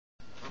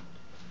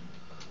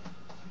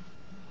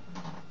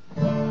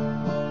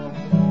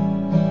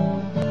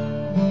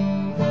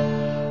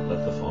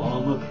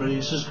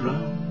his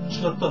grounds,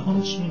 let the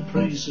huntsman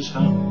praise his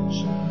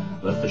hounds,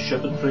 let the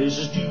shepherd praise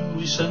his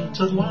duly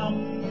scented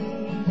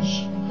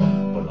lambs.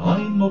 But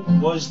I'm not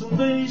wise than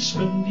they,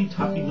 spend each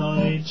happy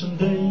night and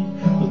day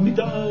with me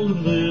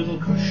darling little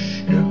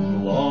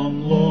Cruscin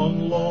Lan,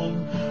 Lan,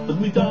 Lan, with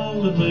me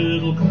darling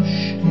little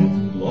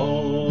Cruscin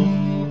Lan.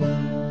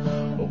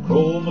 O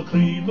chroma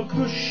crema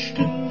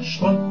Cruscin,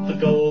 Slawnta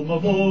gull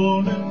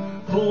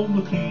Mohvoorneen,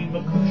 chroma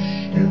crema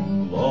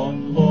Cruscin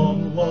Lan,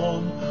 Lan,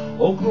 Lan,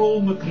 o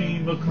chroma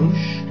crema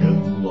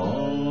Cruscin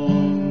Lan.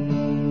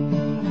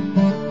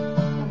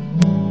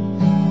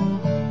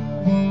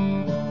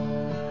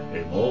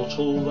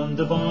 Immortal and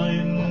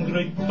divine,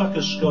 great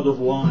Bacchus, god of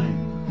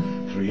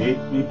wine,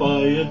 create me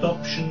by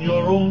adoption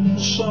your own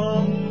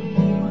son,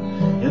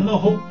 in the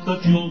hope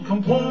that you'll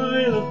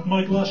comply, that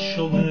my glass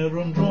shall ne'er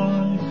run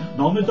dry.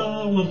 Now me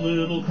darling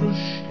little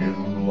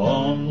Cruscin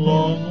Lan,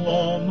 Lan,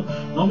 Lan,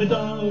 now me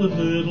darling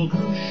little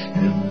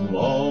Cruscin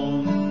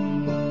Lan.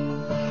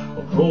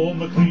 O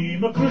chroma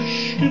crema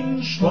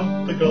Cruscin,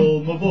 Slawnta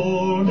gull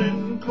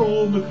Mohvoorneen,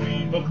 chroma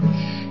crema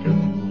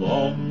Cruscin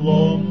Lan,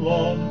 Lan,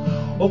 Lan,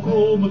 o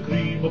chroma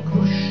crema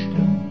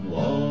Cruscin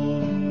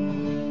Lan.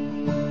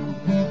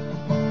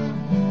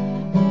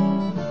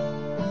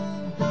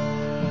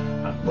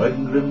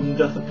 When grim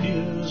death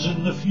appears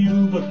in the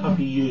few but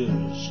happy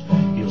years,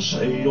 he'll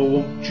say, oh,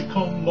 won't you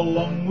come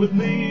along with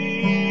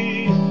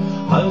me?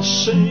 I'll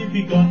say,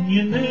 begone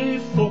ye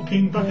knave, for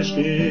King Bacchus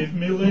gave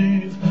me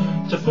leave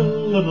to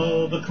fill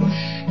another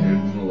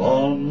Cruscin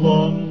Lan,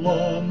 Lan,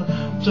 Lan,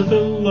 to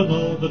fill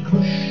another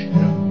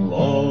Cruscin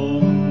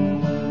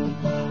Lan.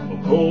 O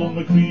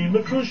chroma crema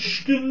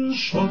Cruscin,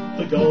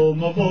 Slawnta gull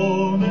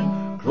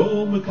Mohvoorneen,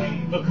 chroma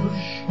crema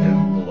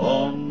Cruscin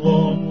Lan,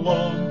 Lan,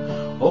 Lan,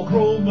 o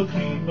chroma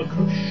crema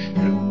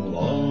Cruscin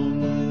Lan.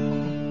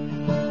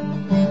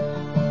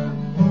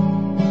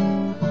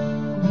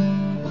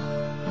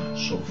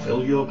 So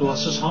fill your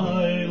glasses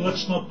high,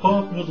 let's not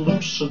part with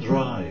lips so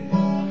dry,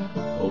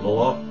 though the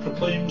lark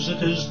proclaims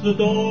it is the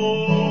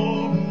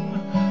dawn.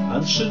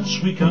 And since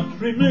we can't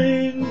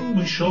remain,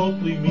 we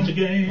shortly meet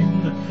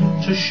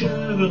again to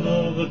share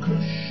another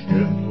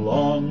Cruscin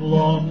Lan,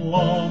 Lan,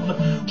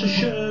 Lan, to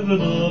share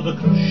another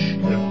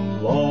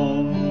Cruscin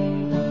Lan.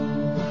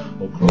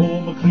 O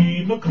chroma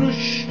crema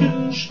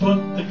Cruscin,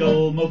 Slawnta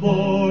gull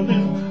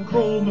Mohvoorneen,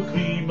 chroma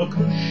crema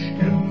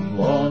Cruscin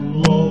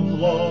Lan, Lan,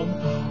 Lan,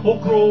 o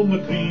chroma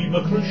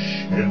crema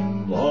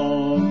Cruscin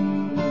Lan.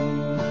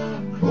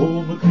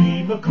 Chroma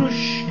crema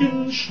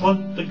Cruscin,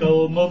 Slawnta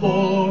gull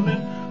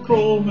Mohvoorneen,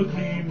 chroma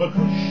crema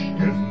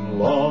Cruscin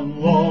Lan,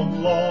 Lan,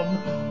 Lan,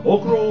 o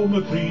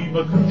chroma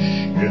crema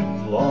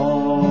Cruscin Lan.